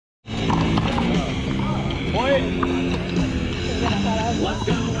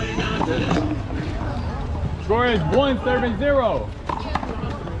Score is 1 serving 0.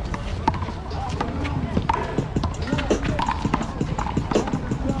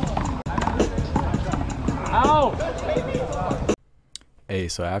 Out. Hey,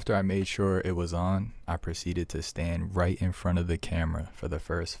 so after I made sure it was on, I proceeded to stand right in front of the camera for the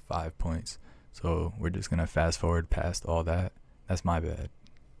first 5 points. So we're just gonna fast forward past all that. That's my bad.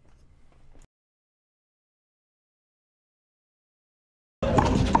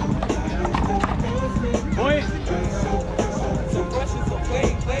 Point.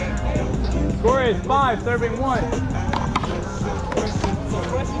 Score is 5 serving 1.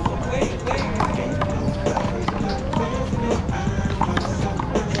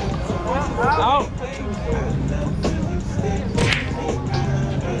 Out.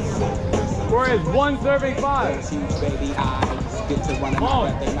 Score is 1 serving 5. Come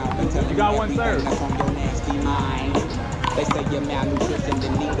on. You got 1 serve. They say you're malnutrition, they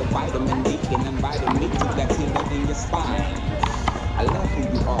need a vitamin D, and them vitamin D that tingle in your spine. I love who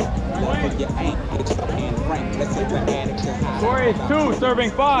you are, love who you ain't, it's and frank, let's hit the addict to high. Score is 2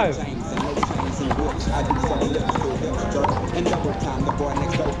 serving 5. I do some lips to hips jerk, and double time the boy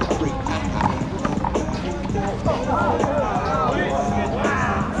next door for free.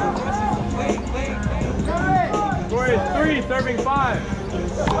 Score is 3 serving 5.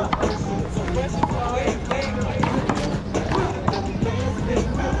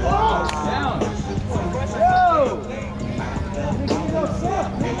 Down.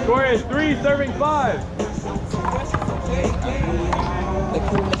 Score is 3 serving 5. The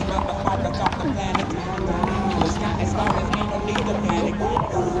coolest motherfuckers on the planet. It's not as far as ain't no need to panic.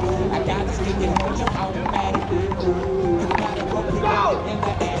 I got to stick in motion automatic. You gotta roll it out in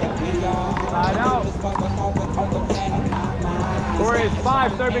the attic. We are Side out. this motherfucker on the planet. Score is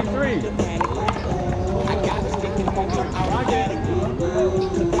 5 serving 3. I got to stick in motion automatic.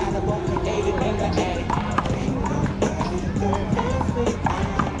 You gotta roll it in the attic.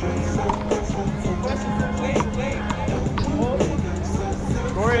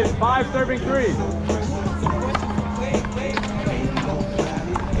 Score is 5 serving 3.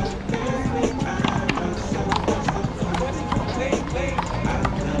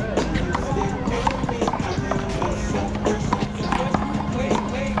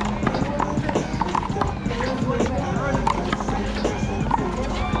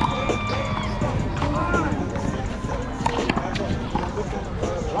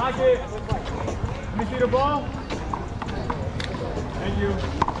 Lock it. Let me see the ball. Thank you.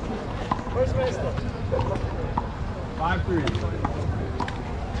 First base. 5-3.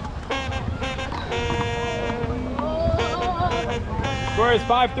 Score is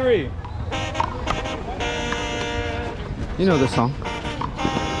 5-3. You know the song.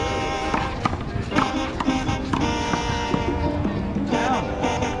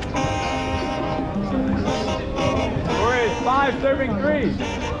 Score is 5 serving 3.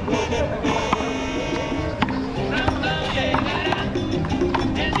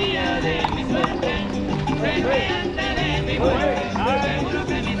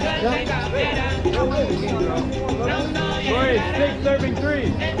 Score is 6 serving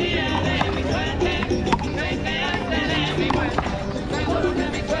 3.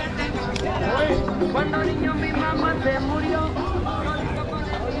 Cuando niño mi mamá se murió.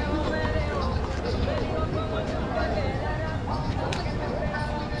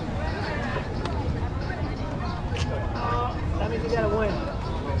 That means you gotta win.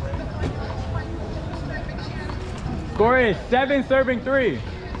 Score is 7 serving 3.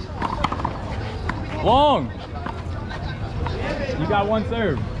 Long. You got 1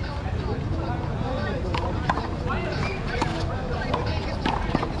 serve.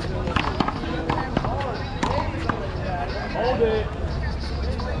 Hold it.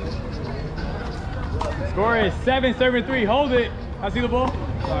 Score is 7 serving 3. Hold it. I see the ball.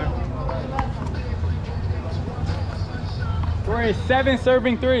 Sorry. Score is 7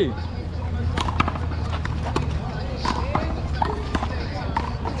 serving 3.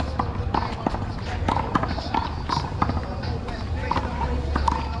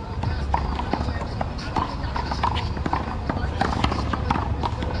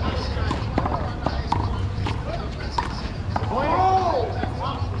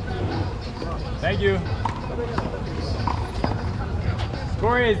 Thank you.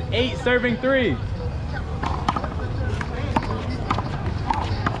 Score is 8 serving 3.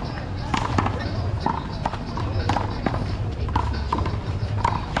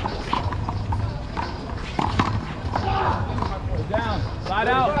 Down. Slide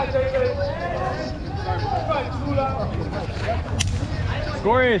out.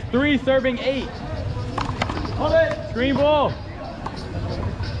 Score is 3 serving 8. Hold it. Screen ball.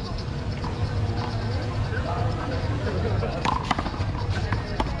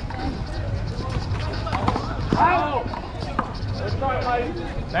 Out.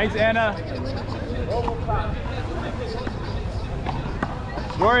 Thanks, Anna.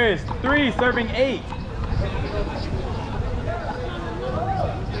 Score is 3, serving 8.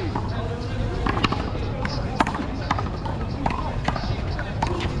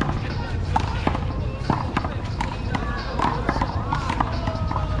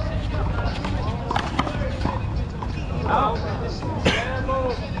 Out.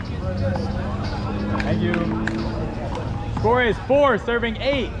 Thank you. Score is 4, serving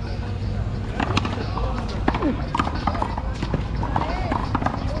 8.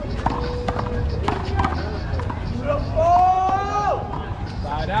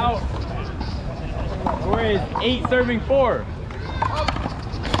 Side out. Score is 8, serving 4.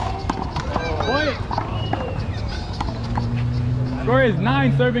 Point. Score is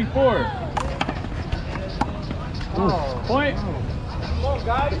 9, serving 4. Point. Come on,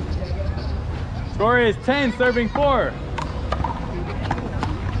 guys. Score is 10, serving 4.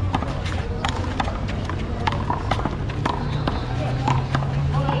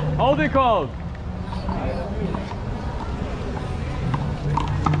 Hold it called.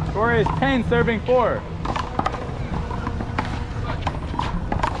 Score is 10, serving 4.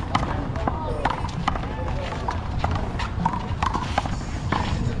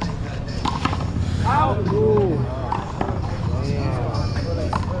 Out.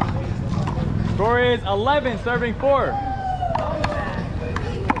 Score is 11, serving 4.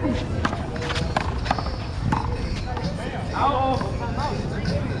 Out.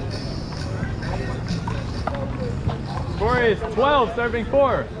 Score is 12, serving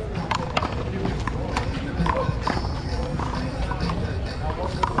 4.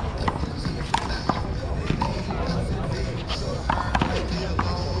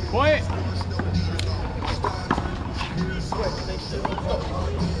 Point.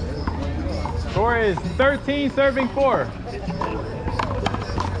 Score is 13, serving 4.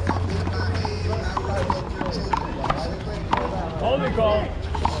 Hold it call.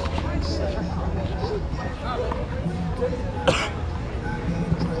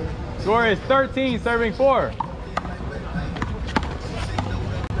 Score is 13, serving 4.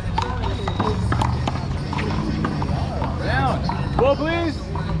 Down. Ball, please.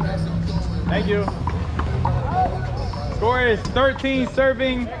 Thank you. Score is 13,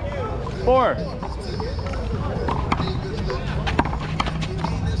 serving 4.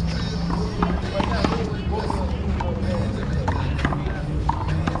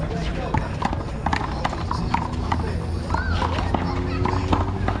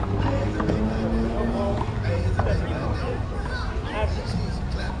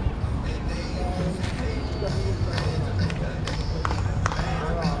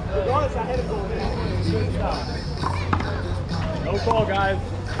 No call, guys.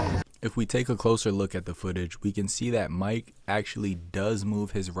 If we take a closer look at the footage, we can see that Mike actually does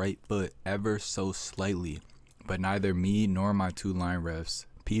move his right foot ever so slightly, but neither me nor my 2 line refs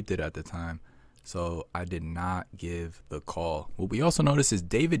peeped it at the time, so I did not give the call. What we also notice is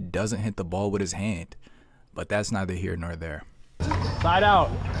David doesn't hit the ball with his hand, but that's neither here nor there. Side out.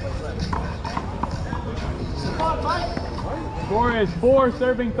 Score is 4,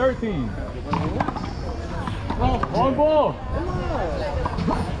 serving 13. Long ball.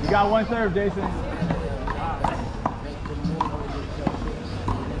 You got 1 serve, Jason.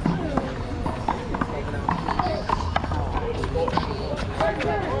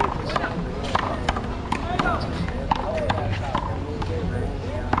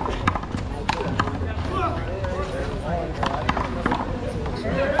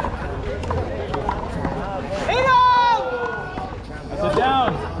 Sit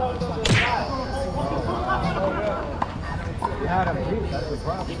down.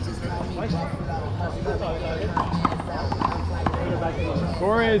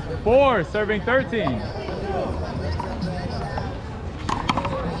 Score is 4, serving 13.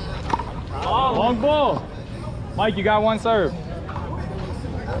 Long ball. Mike, you got 1 serve.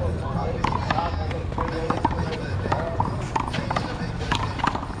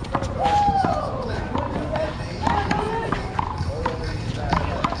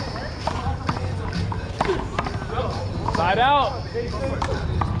 Side out.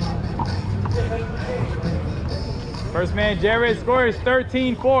 First man, Jared, score is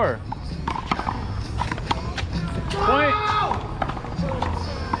 13-4. Point.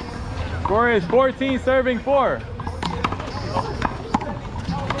 Score is 14, serving 4.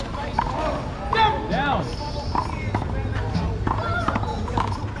 Down.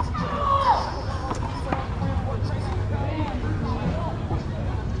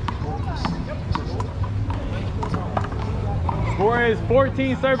 is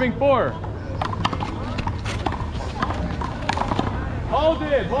 14 serving 4. Hold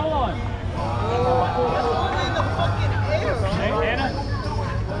it, hold on. Hey, Anna.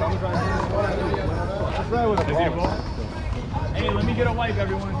 That's right with the ball. Hey, let me get a wipe,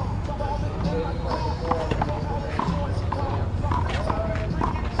 everyone.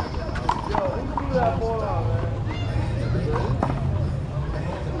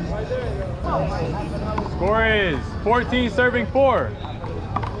 Score is 14 serving 4.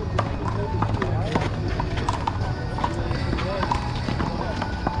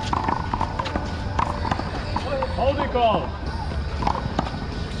 Hold it call.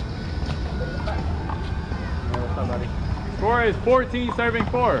 Score is 14 serving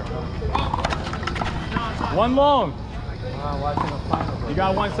 4. One long. You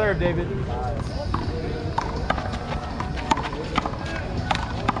got one serve, David.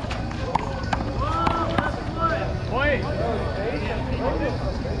 Point.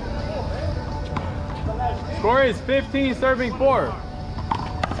 Score is 15 serving 4.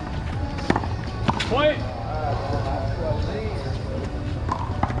 Point.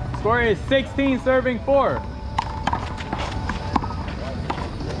 Score is 16 serving 4.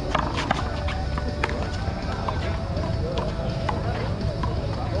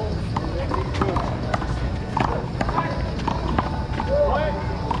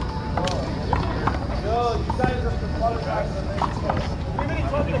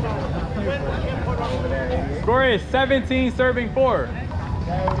 Score is 17 serving 4.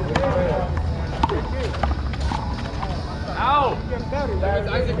 Out. All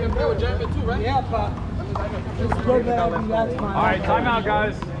right, timeout,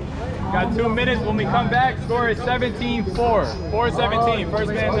 guys. Got 2 minutes. When we come back, score is 17-4. 4-17.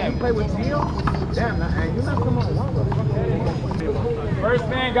 First man then. First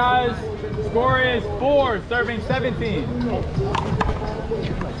man, guys. Score is 4, serving 17.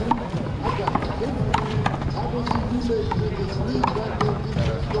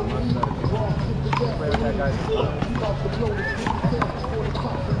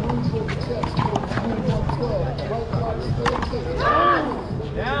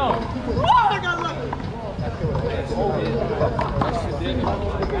 Down.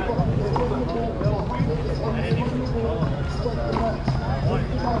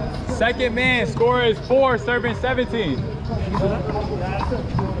 Second man, score is 4, serving 17.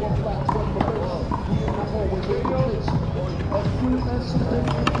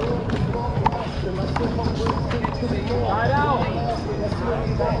 Right out.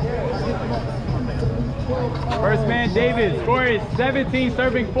 First man, David, score is 17,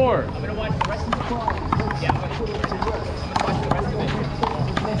 serving 4. I'm gonna watch the rest of the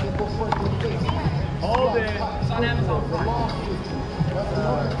Hold it. It's on Amazon Prime.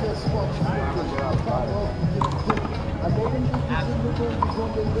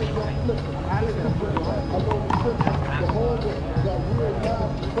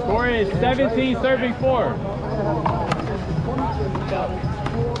 Score is 17, serving 4.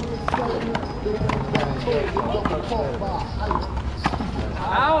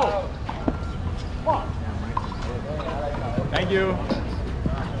 Out. Thank you.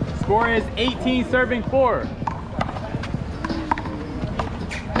 Score is 18, serving 4.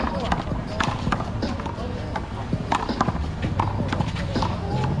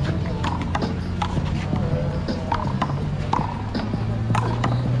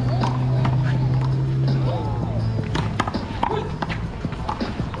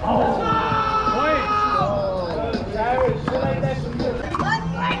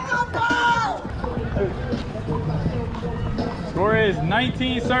 Score is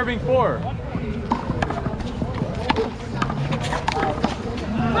 19, serving 4.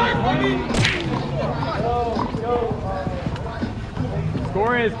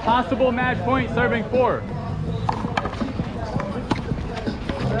 Score is possible match point, serving 4.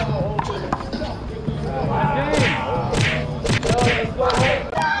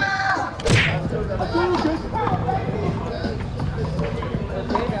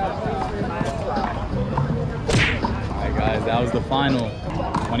 Alright guys, that was the final,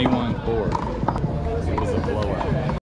 21-4. It was a blowout.